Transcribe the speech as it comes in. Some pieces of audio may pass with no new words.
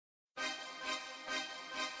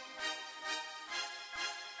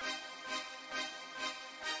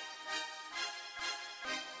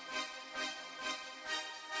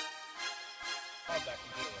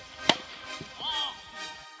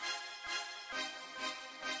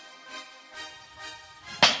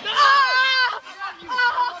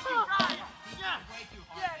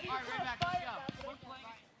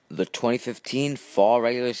The 2015 fall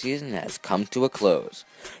regular season has come to a close.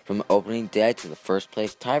 From opening day to the first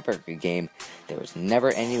place tiebreaker game, there was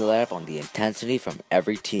never any let-up on the intensity from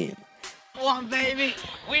every team. Come on, baby!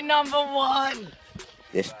 We number one!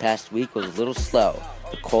 This past week was a little slow.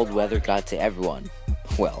 The cold weather got to everyone.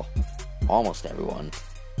 Well, almost everyone.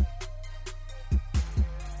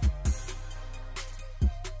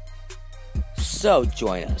 So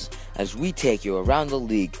join us as we take you around the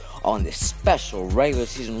league on this special regular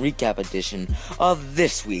season recap edition of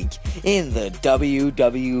This Week in the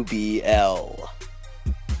WWBL.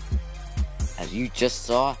 As you just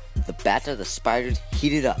saw, the bats of the Spiders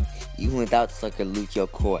heated up, even without slugger Luke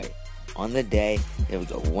Yokoi. On the day, they would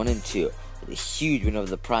go 1-2, with a huge win over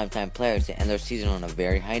the primetime players to end their season on a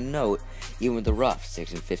very high note, even with the rough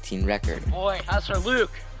 6-15 record. Boy, how's for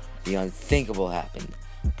Luke? The unthinkable happened.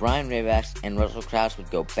 Brian Rayback and Russell Krause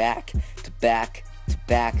would go back to back to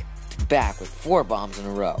back to back with 4 bombs in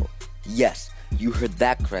a row. Yes, you heard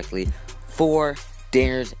that correctly. 4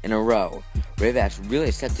 dingers in a row. Rayback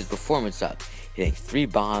really stepped his performance up, hitting 3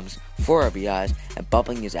 bombs, 4 RBIs, and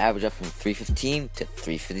bumping his average up from 315 to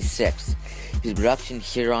 356. His production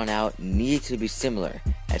here on out needed to be similar,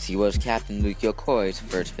 as he was Captain Luke Yokoi's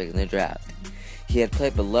first pick in the draft. He had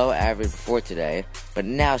played below average before today, but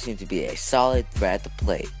now seemed to be a solid threat at the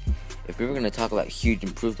plate. If we were going to talk about huge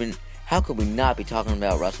improvement, how could we not be talking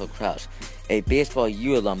about Russell Krause, a baseball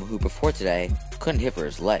U alum who before today couldn't hit for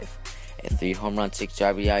his life. A 3 home run, 6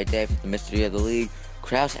 RBI day for the mystery of the league,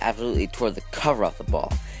 Krause absolutely tore the cover off the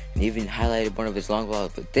ball, and even highlighted one of his long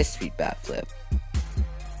balls with this sweet bat flip.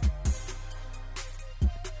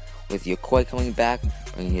 With Yokoi coming back,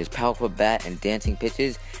 bringing his powerful bat and dancing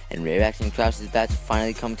pitches, and Rayback and Krause's bats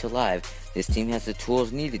finally coming to life, this team has the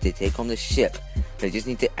tools needed to take home the ship. They just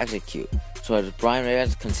need to execute. So as Brian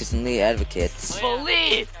Rayback consistently advocates,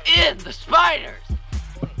 believe in the Spiders!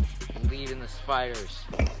 Believe in the Spiders.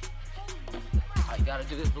 All you gotta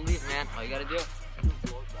do is believe, man. All you gotta do.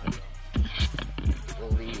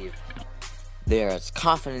 Believe. They are as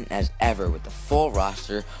confident as ever with the full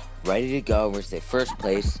roster ready to go versus their first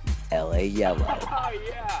place, LA Yellow. Oh,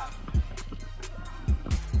 yeah!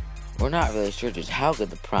 We're not really sure just how good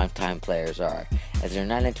the primetime players are, as their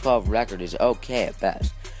 9-12 record is okay at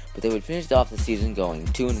best, but they would finish off the season going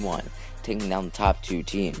 2-1, taking down the top 2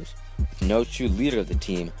 teams. With no true leader of the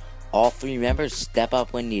team, all 3 members step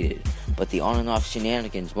up when needed, but the on and off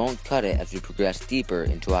shenanigans won't cut it as we progress deeper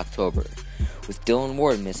into October. With Dylan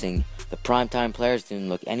Ward missing, the primetime players didn't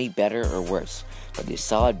look any better or worse, but his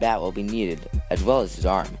solid bat will be needed, as well as his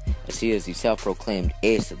arm, as he is the self-proclaimed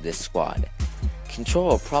ace of this squad. Control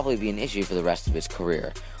will probably be an issue for the rest of his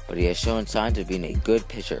career, but he has shown signs of being a good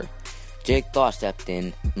pitcher. Jake Thaw stepped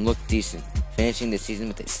in and looked decent, finishing the season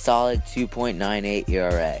with a solid 2.98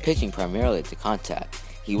 ERA. Pitching primarily to contact,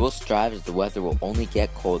 he will strive as the weather will only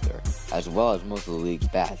get colder, as well as most of the league's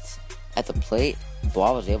bats. At the plate,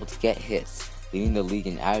 Thaw was able to get hits, leading the league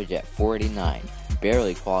in average at 489,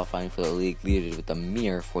 barely qualifying for the league leaders with a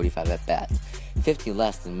mere 45 at-bats, 50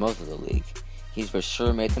 less than most of the league. He's for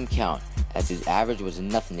sure made them count, as his average was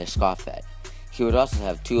nothing to scoff at. He would also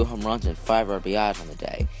have 2 home runs and 5 RBIs on the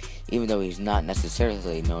day, even though he's not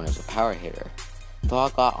necessarily known as a power hitter. Thaw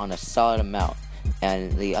got on a solid amount,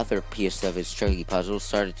 and the other piece of his tricky puzzle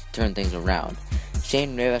started to turn things around.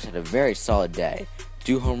 Shane Rivas had a very solid day,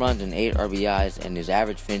 2 home runs and 8 RBIs, and his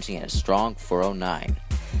average finishing at a strong 409.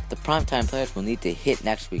 The primetime players will need to hit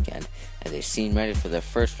next weekend, as they seem ready for their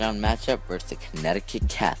first round matchup versus the Connecticut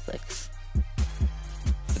Catholics.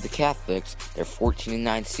 For the Catholics, their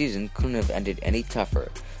 14-9 season couldn't have ended any tougher,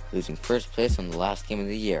 losing first place on the last game of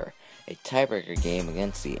the year, a tiebreaker game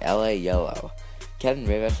against the LA Yellow. Kevin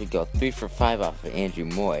Rivas would go 3 for 5 off of Andrew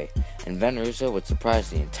Moy, and Veneruso would surprise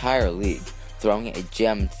the entire league, throwing a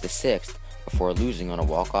gem to the 6th before losing on a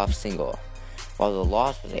walk-off single. While the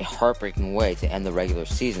loss was a heartbreaking way to end the regular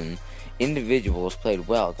season, individuals played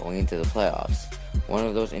well going into the playoffs. One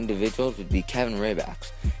of those individuals would be Kevin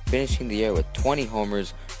Rayback, finishing the year with 20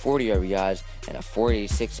 homers, 40 RBIs, and a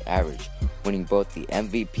 486 average, winning both the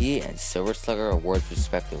MVP and Silver Slugger awards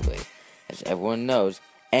respectively. As everyone knows,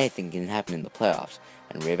 anything can happen in the playoffs,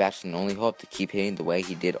 and Rayback can only hope to keep hitting the way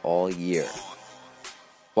he did all year.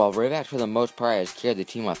 While Rayback for the most part has carried the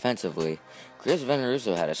team offensively, Chris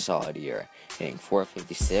Veneruso had a solid year, hitting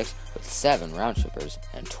 .456 with 7 round trippers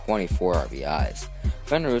and 24 RBIs.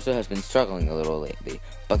 Veneruso has been struggling a little lately,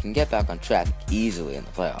 but can get back on track easily in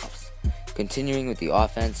the playoffs. Continuing with the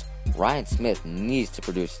offense, Ryan Smith needs to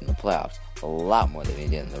produce in the playoffs a lot more than he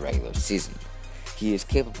did in the regular season. He is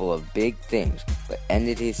capable of big things, but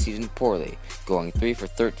ended his season poorly, going 3 for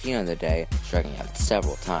 13 on the day, striking out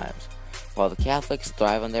several times. While the Catholics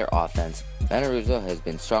thrive on their offense, Veneruzo has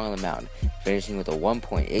been strong on the mound, finishing with a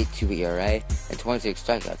 1.82 ERA and 26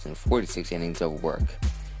 strikeouts in 46 innings of work.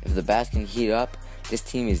 If the bats can heat up, this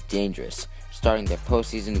team is dangerous, starting their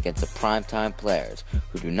postseason against the primetime players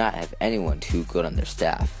who do not have anyone too good on their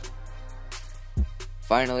staff.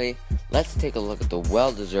 Finally, let's take a look at the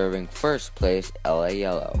well-deserving first place LA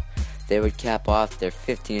Yellow. They would cap off their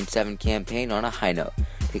 15-7 campaign on a high note,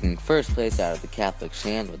 taking first place out of the Catholics'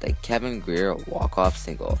 hands with a Kevin Greer walk-off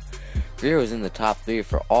single. Greer was in the top 3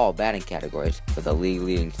 for all batting categories, with a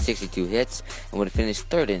league-leading 62 hits, and would finish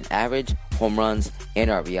third in average, home runs, and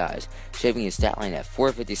RBIs, shaping his stat line at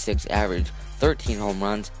 .456 average, 13 home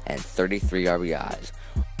runs, and 33 RBIs.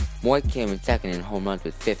 Moy came in second in home runs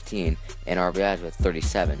with 15 and RBIs with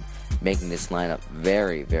 37, making this lineup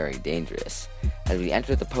very, very dangerous. As we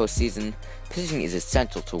enter the postseason, pitching is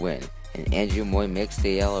essential to win, and Andrew Moy makes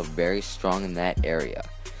the Yellow very strong in that area.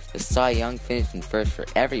 The Cy Young finished in first for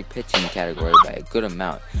every pitching category by a good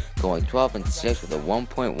amount, going 12-6 with a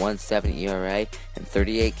 1.17 ERA and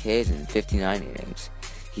 38 Ks in 59 innings.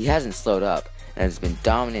 He hasn't slowed up and has been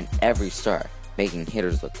dominant every start, making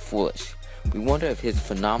hitters look foolish. We wonder if his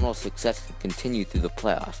phenomenal success can continue through the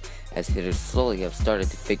playoffs, as hitters slowly have started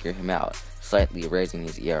to figure him out, slightly raising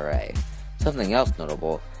his ERA. Something else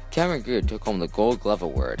notable, Cameron Greer took home the Gold Glove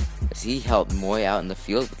Award, as he helped Moy out in the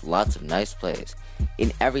field with lots of nice plays.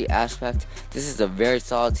 In every aspect, this is a very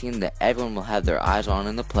solid team that everyone will have their eyes on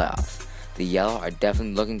in the playoffs. The Yellow are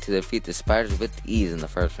definitely looking to defeat the Spiders with ease in the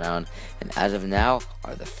first round, and as of now,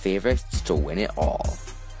 are the favorites to win it all.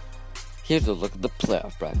 Here's a look at the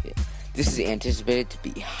playoff bracket. This is anticipated to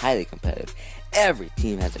be highly competitive. Every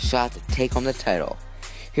team has a shot to take home the title.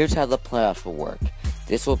 Here's how the playoffs will work.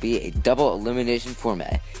 This will be a double elimination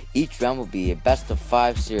format. Each round will be a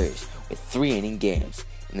best-of-5 series with 3-inning games.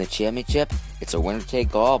 In the championship, it's a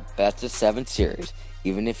winner-take-all best-of-7 series.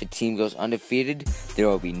 Even if a team goes undefeated, there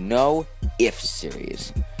will be no if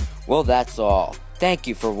series. Well, that's all. Thank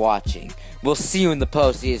you for watching. We'll see you in the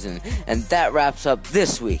postseason, and that wraps up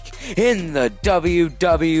this week in the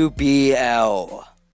WWBL.